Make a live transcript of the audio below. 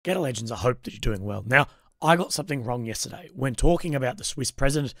G'day legends, I hope that you're doing well. Now, I got something wrong yesterday. When talking about the Swiss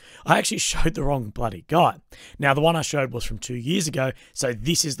president, I actually showed the wrong bloody guy. Now, the one I showed was from 2 years ago, so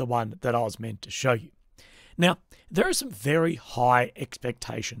this is the one that I was meant to show you. Now, there are some very high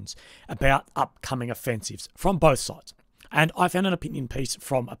expectations about upcoming offensives from both sides. And I found an opinion piece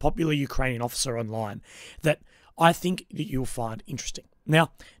from a popular Ukrainian officer online that I think that you'll find interesting.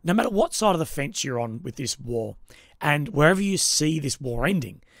 Now, no matter what side of the fence you're on with this war, and wherever you see this war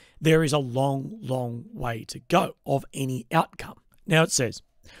ending, there is a long, long way to go of any outcome. Now it says,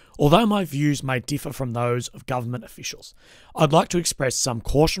 although my views may differ from those of government officials, I'd like to express some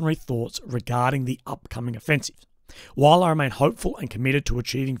cautionary thoughts regarding the upcoming offensive. While I remain hopeful and committed to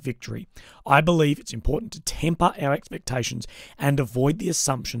achieving victory, I believe it's important to temper our expectations and avoid the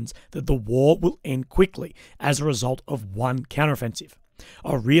assumptions that the war will end quickly as a result of one counteroffensive,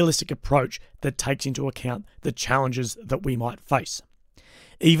 a realistic approach that takes into account the challenges that we might face.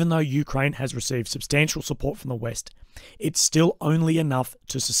 Even though Ukraine has received substantial support from the West, it's still only enough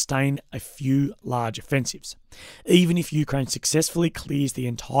to sustain a few large offensives. Even if Ukraine successfully clears the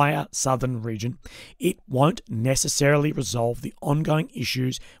entire southern region, it won't necessarily resolve the ongoing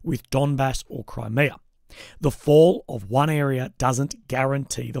issues with Donbass or Crimea. The fall of one area doesn't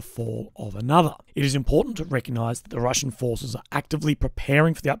guarantee the fall of another. It is important to recognise that the Russian forces are actively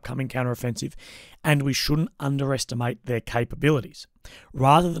preparing for the upcoming counteroffensive, and we shouldn't underestimate their capabilities.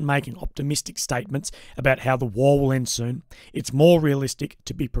 Rather than making optimistic statements about how the war will end soon, it's more realistic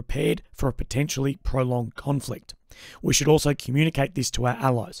to be prepared for a potentially prolonged conflict. We should also communicate this to our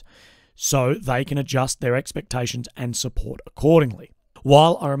allies, so they can adjust their expectations and support accordingly.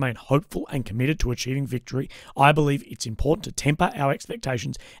 While I remain hopeful and committed to achieving victory, I believe it's important to temper our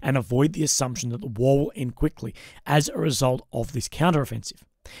expectations and avoid the assumption that the war will end quickly as a result of this counteroffensive.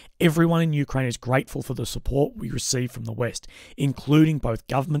 Everyone in Ukraine is grateful for the support we receive from the West, including both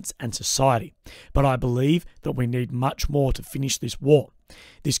governments and society. But I believe that we need much more to finish this war.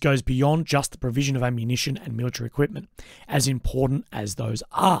 This goes beyond just the provision of ammunition and military equipment, as important as those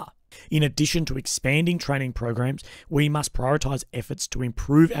are. In addition to expanding training programs, we must prioritise efforts to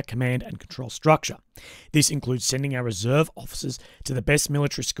improve our command and control structure. This includes sending our reserve officers to the best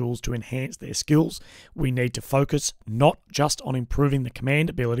military schools to enhance their skills. We need to focus not just on improving the command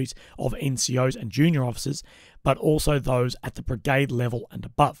abilities of NCOs and junior officers, but also those at the brigade level and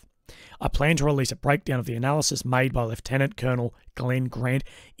above. I plan to release a breakdown of the analysis made by Lieutenant Colonel Glenn Grant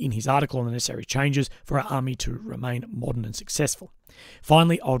in his article on the necessary changes for our army to remain modern and successful.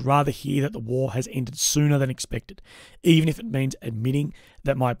 Finally, I would rather hear that the war has ended sooner than expected, even if it means admitting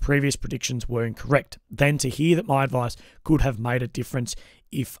that my previous predictions were incorrect, than to hear that my advice could have made a difference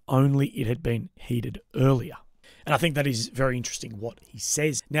if only it had been heeded earlier. And I think that is very interesting what he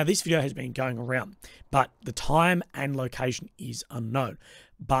says. Now, this video has been going around, but the time and location is unknown.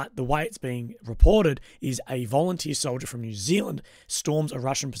 But the way it's being reported is a volunteer soldier from New Zealand storms a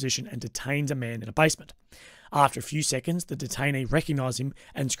Russian position and detains a man in a basement. After a few seconds, the detainee recognises him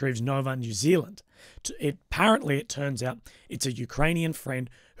and screams "Nova New Zealand." Apparently, it turns out it's a Ukrainian friend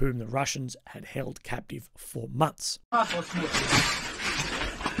whom the Russians had held captive for months.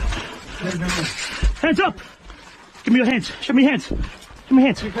 Hands up! Give me your hands. Show me your hands. Show me your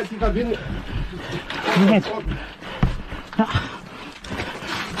hands. Give me your hands.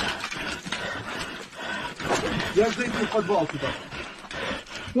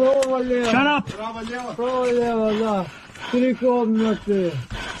 Shut up! Право-лево, да. 3 комнаты.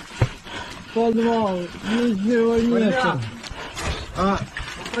 Подвал. Нижнего места.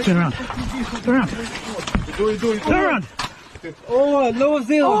 Turn around. Turn around. Turn around. Oh, New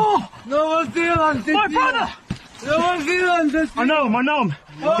Zealand. Oh! New Zealand. My brother! New Zealand. I know him.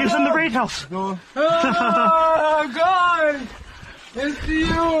 He was in the raid house. Oh, guys. It's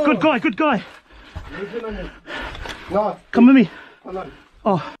you. Good guy. Come with me.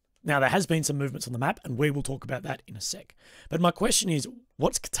 Oh. Now, there has been some movements on the map, and we will talk about that in a sec. But my question is,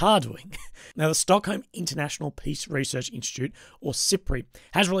 what's Qatar doing? Now, the Stockholm International Peace Research Institute, or SIPRI,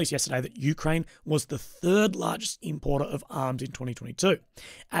 has released yesterday that Ukraine was the third largest importer of arms in 2022,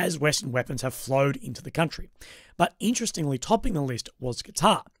 as Western weapons have flowed into the country. But interestingly, topping the list was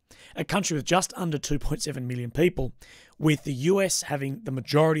Qatar, a country with just under 2.7 million people, with the US having the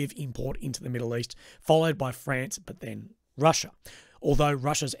majority of import into the Middle East, followed by France, but then Russia, although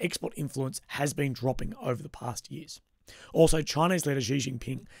Russia's export influence has been dropping over the past years. Also, Chinese leader Xi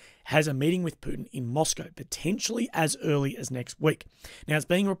Jinping has a meeting with Putin in Moscow, potentially as early as next week. Now, it's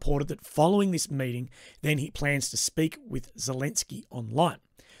being reported that following this meeting, then he plans to speak with Zelensky online.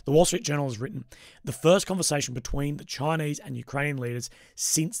 The Wall Street Journal has written, the first conversation between the Chinese and Ukrainian leaders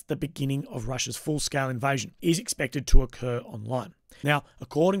since the beginning of Russia's full-scale invasion is expected to occur online. Now,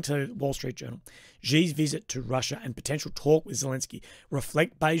 according to Wall Street Journal, Xi's visit to Russia and potential talk with Zelensky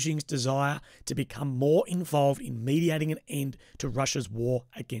reflect Beijing's desire to become more involved in mediating an end to Russia's war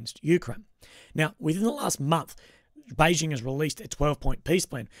against Ukraine. Now, within the last month, Beijing has released a 12-point peace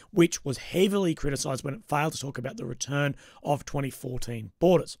plan, which was heavily criticised when it failed to talk about the return of 2014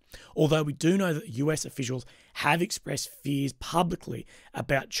 borders. Although we do know that US officials have expressed fears publicly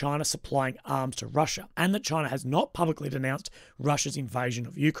about China supplying arms to Russia, and that China has not publicly denounced Russia's invasion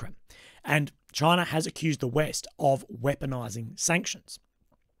of Ukraine. And China has accused the West of weaponizing sanctions.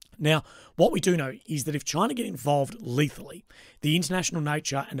 Now, what we do know is that if China get involved lethally, the international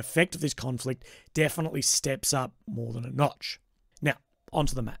nature and effect of this conflict definitely steps up more than a notch. Now,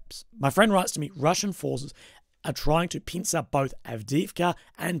 onto the maps. My friend writes to me, Russian forces are trying to pincer both Avdiivka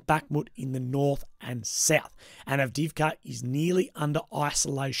and Bakhmut in the north and south. And Avdiivka is nearly under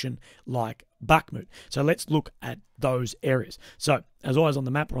isolation like Bakhmut. So let's look at those areas. So, as always on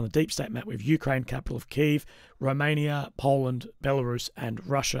the map, we're on the deep state map. We have Ukraine, capital of Kyiv, Romania, Poland, Belarus, and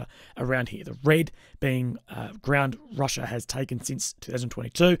Russia around here. The red being ground Russia has taken since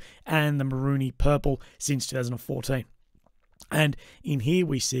 2022, and the maroony purple since 2014. And in here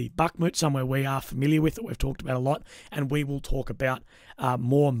we see Bakhmut, somewhere we are familiar with, that we've talked about a lot, and we will talk about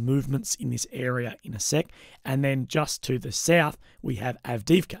more movements in this area in a sec. And then just to the south, we have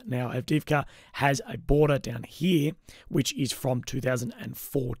Avdiivka. Now, Avdiivka has a border down here, which is from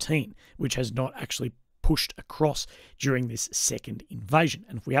 2014, which has not actually pushed across during this second invasion.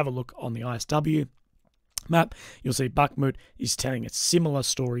 And if we have a look on the ISW map, you'll see Bakhmut is telling a similar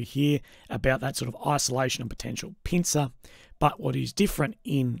story here about that sort of isolation and potential pincer. But what is different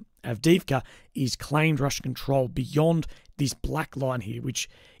in Avdiivka is claimed Russian control beyond this black line here, which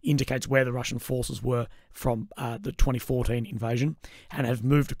indicates where the Russian forces were from the 2014 invasion, and have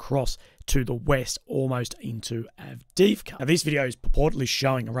moved across to the west almost into Avdiivka. Now, this video is purportedly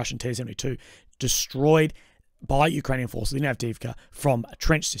showing a Russian T-72 destroyed by Ukrainian forces in Avdiivka from a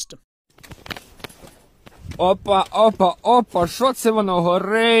trench system. Опа, опа, опа, що це воно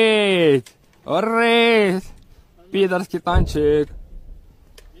горить? Горить! Підарський танчик.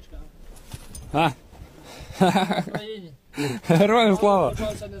 А? Героям слава!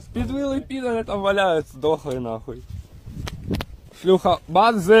 Підвили підари там валяються, здохли нахуй. Шлюха,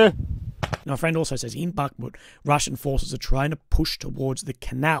 бази! Now, a friend also says in Bakhmut, Russian forces are trying to push towards the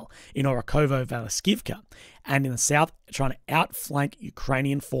canal in Orakovo-Valaskivka, and in the south, trying to outflank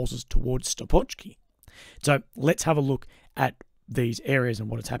Ukrainian forces towards Stopochki. So let's have a look at these areas and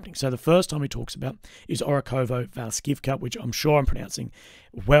what is happening. So the first time he talks about is Orakovo-Valaskivka, which I'm sure I'm pronouncing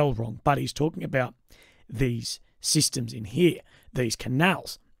well wrong, but he's talking about these systems in here, these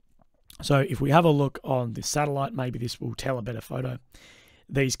canals. So if we have a look on the satellite, maybe this will tell a better photo.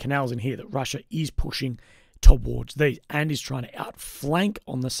 These canals in here that Russia is pushing towards these and is trying to outflank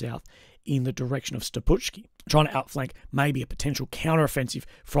on the south in the direction of Stopochki, trying to outflank maybe a potential counteroffensive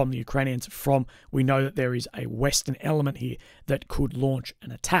from the Ukrainians. We know that there is a Western element here that could launch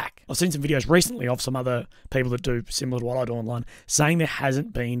an attack. I've seen some videos recently of some other people that do similar to what I do online, saying there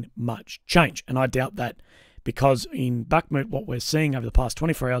hasn't been much change. And I doubt that, because in Bakhmut, what we're seeing over the past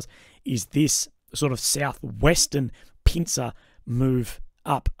 24 hours is this sort of southwestern pincer move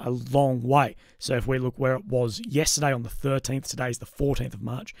up a long way. So if we look where it was yesterday on the 13th, today is the 14th of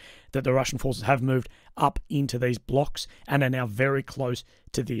March, that the Russian forces have moved up into these blocks and are now very close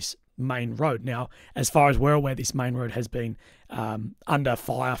to this main road. Now, as far as we're aware, this main road has been under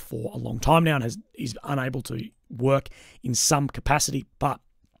fire for a long time now and is unable to work in some capacity, but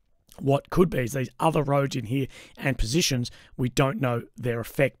what could be is these other roads in here and positions, we don't know their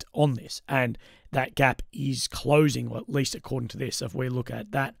effect on this. And that gap is closing, or at least according to this. So if we look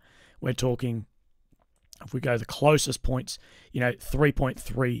at that, we're talking, if we go the closest points,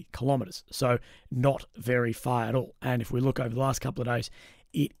 3.3 kilometers. So not very far at all. And if we look over the last couple of days,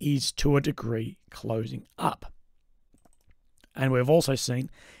 it is to a degree closing up. And we've also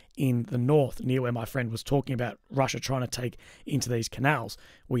seen in the north, near where my friend was talking about Russia trying to take into these canals,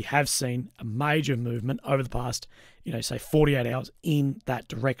 we have seen a major movement over the past, say 48 hours in that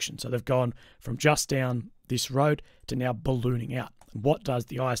direction. So they've gone from just down this road to now ballooning out. And what does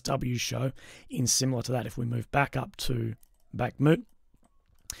the ISW show in similar to that? If we move back up to Bakhmut,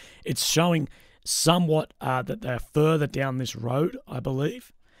 it's showing somewhat that they're further down this road, I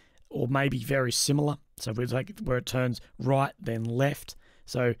believe, or maybe very similar. So if we take where it turns right, then left.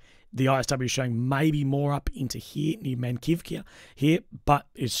 So the ISW is showing maybe more up into here, near Mankivka here, but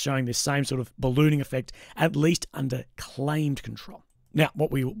it's showing this same sort of ballooning effect, at least under claimed control. Now,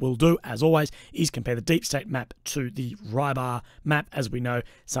 what we will do, as always, is compare the deep state map to the Rybar map. As we know,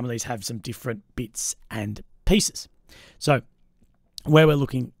 some of these have some different bits and pieces. So Where we're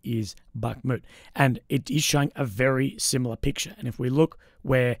looking is Bakhmut, and it is showing a very similar picture. And if we look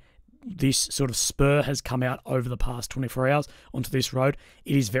where this sort of spur has come out over the past 24 hours onto this road,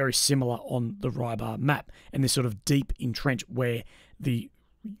 it is very similar on the Rybar map, and this sort of deep entrench where the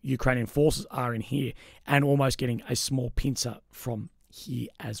Ukrainian forces are in here, and almost getting a small pincer from here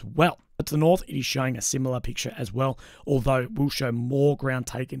as well. But to the north, it is showing a similar picture as well, although it will show more ground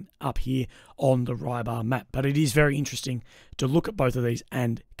taken up here on the Rybar map. But it is very interesting to look at both of these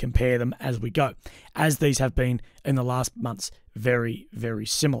and compare them as we go, as these have been in the last months very, very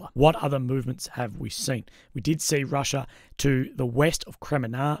similar. What other movements have we seen? We did see Russia to the west of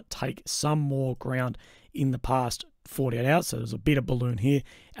Kremenar take some more ground in the past 48 hours, so there's a bit of balloon here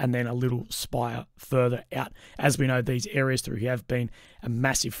and then a little spire further out. As we know, these areas through here have been a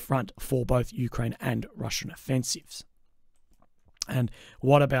massive front for both Ukraine and Russian offensives. And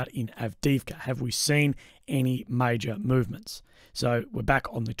what about in Avdiivka? Have we seen any major movements? So we're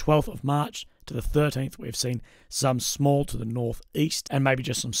back on the 12th of March to the 13th. We've seen some small to the northeast and maybe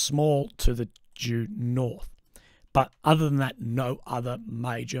just some small to the due north. But other than that, no other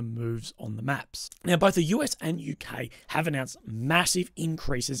major moves on the maps. Now, both the US and UK have announced massive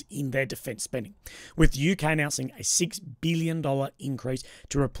increases in their defence spending, with the UK announcing a $6 billion increase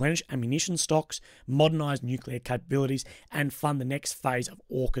to replenish ammunition stocks, modernise nuclear capabilities, and fund the next phase of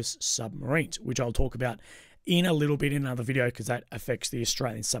AUKUS submarines, which I'll talk about in a little bit in another video because that affects the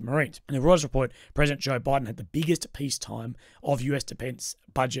Australian submarines. In the Reuters report, President Joe Biden had the biggest peacetime of US defence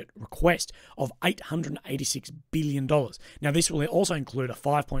budget request of $886 billion. Now, this will also include a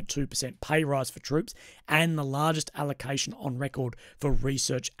 5.2% pay rise for troops and the largest allocation on record for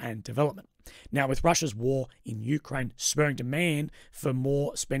research and development. Now, with Russia's war in Ukraine spurring demand for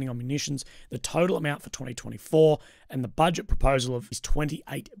more spending on munitions, the total amount for 2024 and the budget proposal is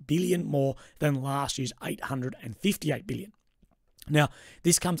 $28 billion more than last year's $858 billion. Now,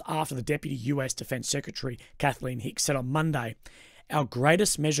 this comes after the Deputy US Defense Secretary Kathleen Hicks said on Monday, "Our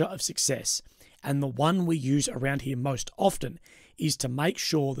greatest measure of success, and the one we use around here most often, is to make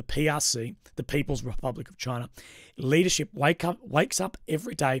sure the PRC, the People's Republic of China, leadership wakes up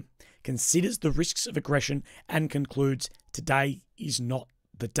every day, considers the risks of aggression, and concludes today is not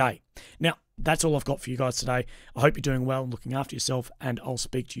the day." Now, that's all I've got for you guys today. I hope you're doing well and looking after yourself, and I'll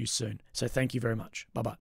speak to you soon. So thank you very much. Bye-bye.